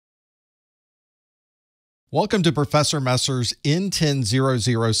Welcome to Professor Messer's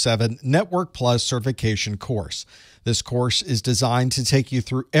N10-007 Network Plus certification course. This course is designed to take you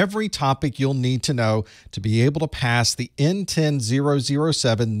through every topic you'll need to know to be able to pass the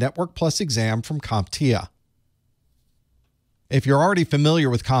N10-007 Network Plus exam from CompTIA. If you're already familiar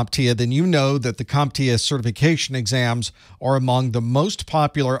with CompTIA, then you know that the CompTIA certification exams are among the most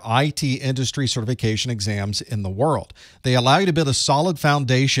popular IT industry certification exams in the world. They allow you to build a solid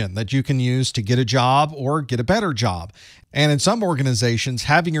foundation that you can use to get a job or get a better job. And in some organizations,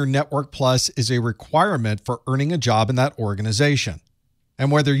 having your Network Plus is a requirement for earning a job in that organization. And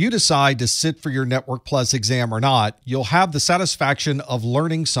whether you decide to sit for your Network Plus exam or not, you'll have the satisfaction of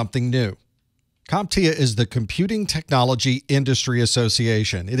learning something new. CompTIA is the Computing Technology Industry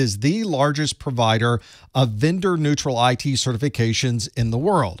Association. It is the largest provider of vendor-neutral IT certifications in the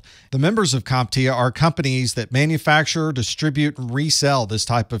world. The members of CompTIA are companies that manufacture, distribute, and resell this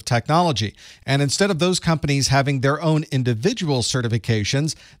type of technology. And instead of those companies having their own individual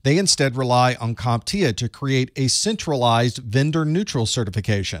certifications, they instead rely on CompTIA to create a centralized vendor-neutral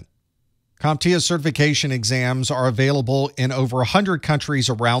certification. CompTIA certification exams are available in over 100 countries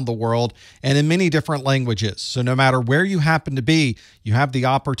around the world and in many different languages. So no matter where you happen to be, you have the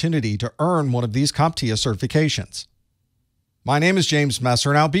opportunity to earn one of these CompTIA certifications. My name is James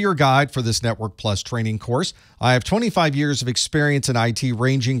Messer, and I'll be your guide for this Network Plus training course. I have 25 years of experience in IT,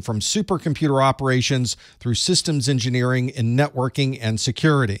 ranging from supercomputer operations through systems engineering in networking and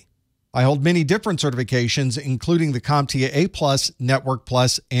security. I hold many different certifications, including the CompTIA A+, Network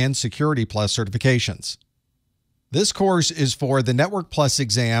Plus, and Security Plus certifications. This course is for the Network Plus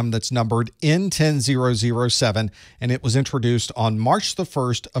exam that's numbered N10-007, and it was introduced on March the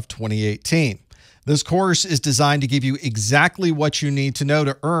 1st of 2018. This course is designed to give you exactly what you need to know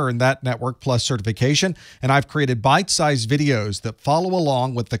to earn that Network Plus certification, and I've created bite-sized videos that follow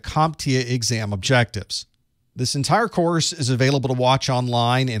along with the CompTIA exam objectives. This entire course is available to watch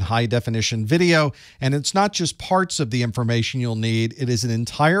online in high-definition video, and it's not just parts of the information you'll need. It is an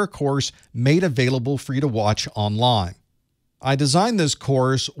entire course made available for you to watch online. I designed this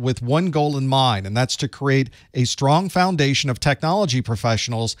course with one goal in mind, and that's to create a strong foundation of technology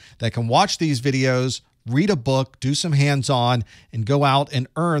professionals that can watch these videos, read a book, do some hands-on, and go out and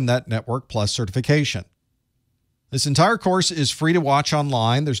earn that Network Plus certification. This entire course is free to watch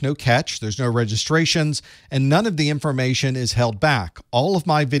online. There's no catch, there's no registrations, and none of the information is held back. All of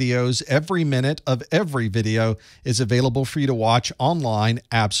my videos, every minute of every video, is available for you to watch online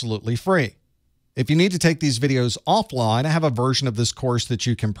absolutely free. If you need to take these videos offline, I have a version of this course that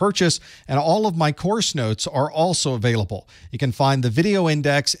you can purchase, and all of my course notes are also available. You can find the video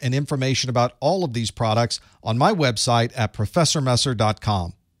index and information about all of these products on my website at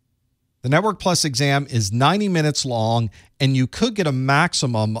professormesser.com. The Network Plus exam is 90 minutes long, and you could get a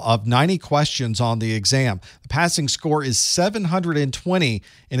maximum of 90 questions on the exam. The passing score is 720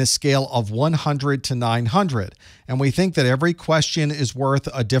 in a scale of 100 to 900. And we think that every question is worth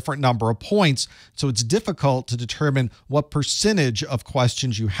a different number of points, so it's difficult to determine what percentage of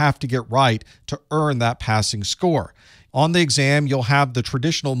questions you have to get right to earn that passing score. On the exam, you'll have the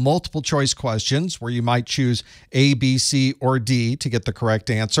traditional multiple choice questions where you might choose A, B, C, or D to get the correct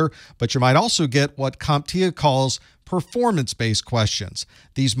answer, but you might also get what CompTIA calls performance-based questions.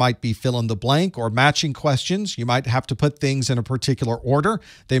 These might be fill-in-the-blank or matching questions. You might have to put things in a particular order.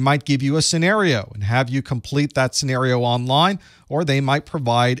 They might give you a scenario and have you complete that scenario online, or they might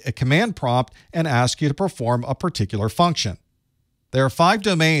provide a command prompt and ask you to perform a particular function. There are 5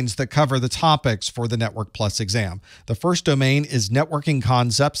 domains that cover the topics for the Network Plus exam. The first domain is networking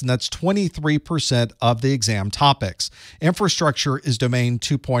concepts, and that's 23% of the exam topics. Infrastructure is domain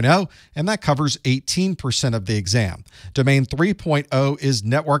 2.0, and that covers 18% of the exam. Domain 3.0 is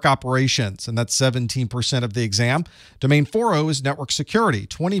network operations, and that's 17% of the exam. Domain 4.0 is network security,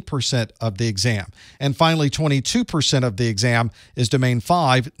 20% of the exam. And finally, 22% of the exam is domain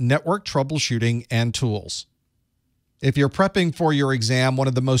 5, network troubleshooting and tools. If you're prepping for your exam, one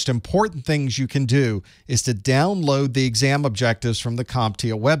of the most important things you can do is to download the exam objectives from the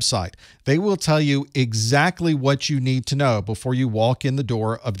CompTIA website. They will tell you exactly what you need to know before you walk in the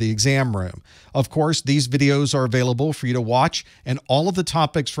door of the exam room. Of course, these videos are available for you to watch, and all of the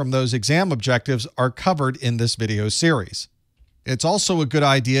topics from those exam objectives are covered in this video series. It's also a good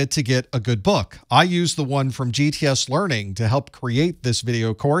idea to get a good book. I use the one from GTS Learning to help create this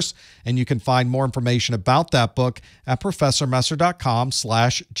video course, and you can find more information about that book at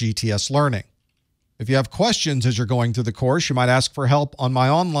professormesser.com/GTS Learning. If you have questions as you're going through the course, you might ask for help on my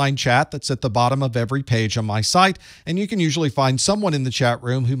online chat that's at the bottom of every page on my site, and you can usually find someone in the chat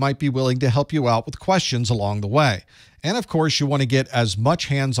room who might be willing to help you out with questions along the way. And of course, you want to get as much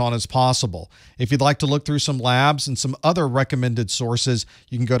hands-on as possible. If you'd like to look through some labs and some other recommended sources,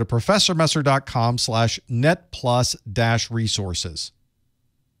 you can go to professormesser.com/netplus-resources.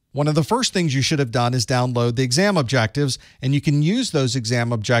 One of the first things you should have done is download the exam objectives, and you can use those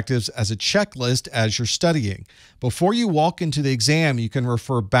exam objectives as a checklist as you're studying. Before you walk into the exam, you can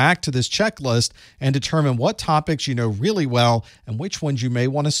refer back to this checklist and determine what topics you know really well and which ones you may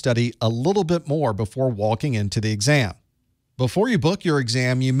want to study a little bit more before walking into the exam. Before you book your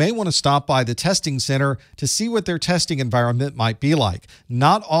exam, you may want to stop by the testing center to see what their testing environment might be like.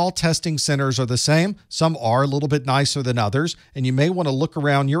 Not all testing centers are the same. Some are a little bit nicer than others, and you may want to look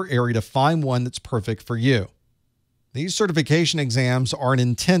around your area to find one that's perfect for you. These certification exams are an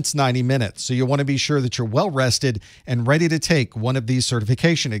intense 90 minutes, so you'll want to be sure that you're well rested and ready to take one of these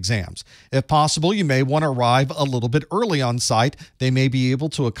certification exams. If possible, you may want to arrive a little bit early on site. They may be able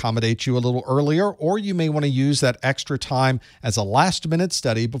to accommodate you a little earlier, or you may want to use that extra time as a last-minute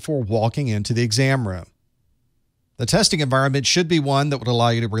study before walking into the exam room. The testing environment should be one that would allow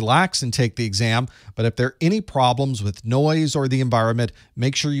you to relax and take the exam, but if there are any problems with noise or the environment,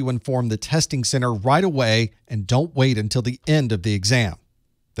 make sure you inform the testing center right away and don't wait until the end of the exam.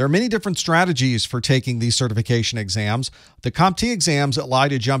 There are many different strategies for taking these certification exams. The CompTIA exams allow you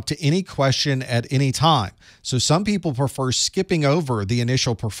to jump to any question at any time. So some people prefer skipping over the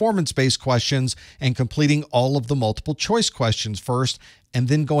initial performance-based questions and completing all of the multiple choice questions first, and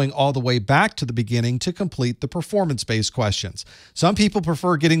then going all the way back to the beginning to complete the performance-based questions. Some people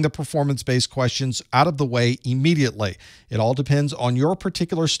prefer getting the performance-based questions out of the way immediately. It all depends on your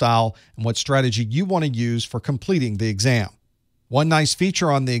particular style and what strategy you want to use for completing the exam. One nice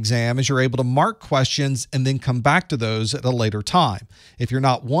feature on the exam is you're able to mark questions and then come back to those at a later time. If you're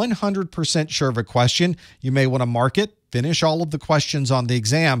not 100% sure of a question, you may want to mark it, finish all of the questions on the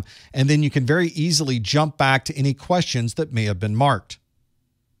exam, and then you can very easily jump back to any questions that may have been marked.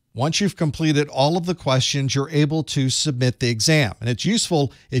 Once you've completed all of the questions, you're able to submit the exam. And it's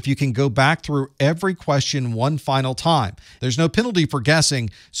useful if you can go back through every question one final time. There's no penalty for guessing,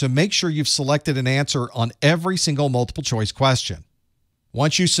 so make sure you've selected an answer on every single multiple choice question.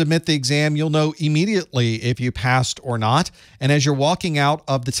 Once you submit the exam, you'll know immediately if you passed or not. And as you're walking out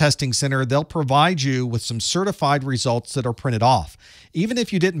of the testing center, they'll provide you with some certified results that are printed off. Even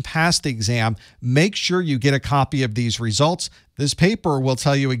if you didn't pass the exam, make sure you get a copy of these results. This paper will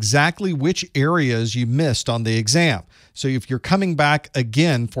tell you exactly which areas you missed on the exam. So if you're coming back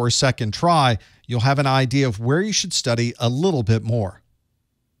again for a second try, you'll have an idea of where you should study a little bit more.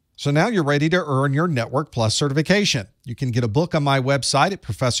 So now you're ready to earn your Network Plus certification. You can get a book on my website at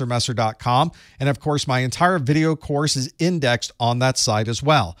professormesser.com. And of course, my entire video course is indexed on that site as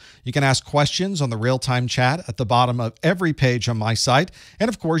well. You can ask questions on the real-time chat at the bottom of every page on my site. And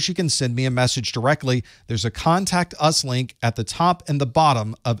of course, you can send me a message directly. There's a Contact Us link at the top and the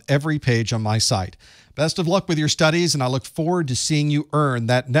bottom of every page on my site. Best of luck with your studies, and I look forward to seeing you earn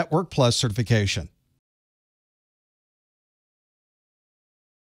that Network Plus certification.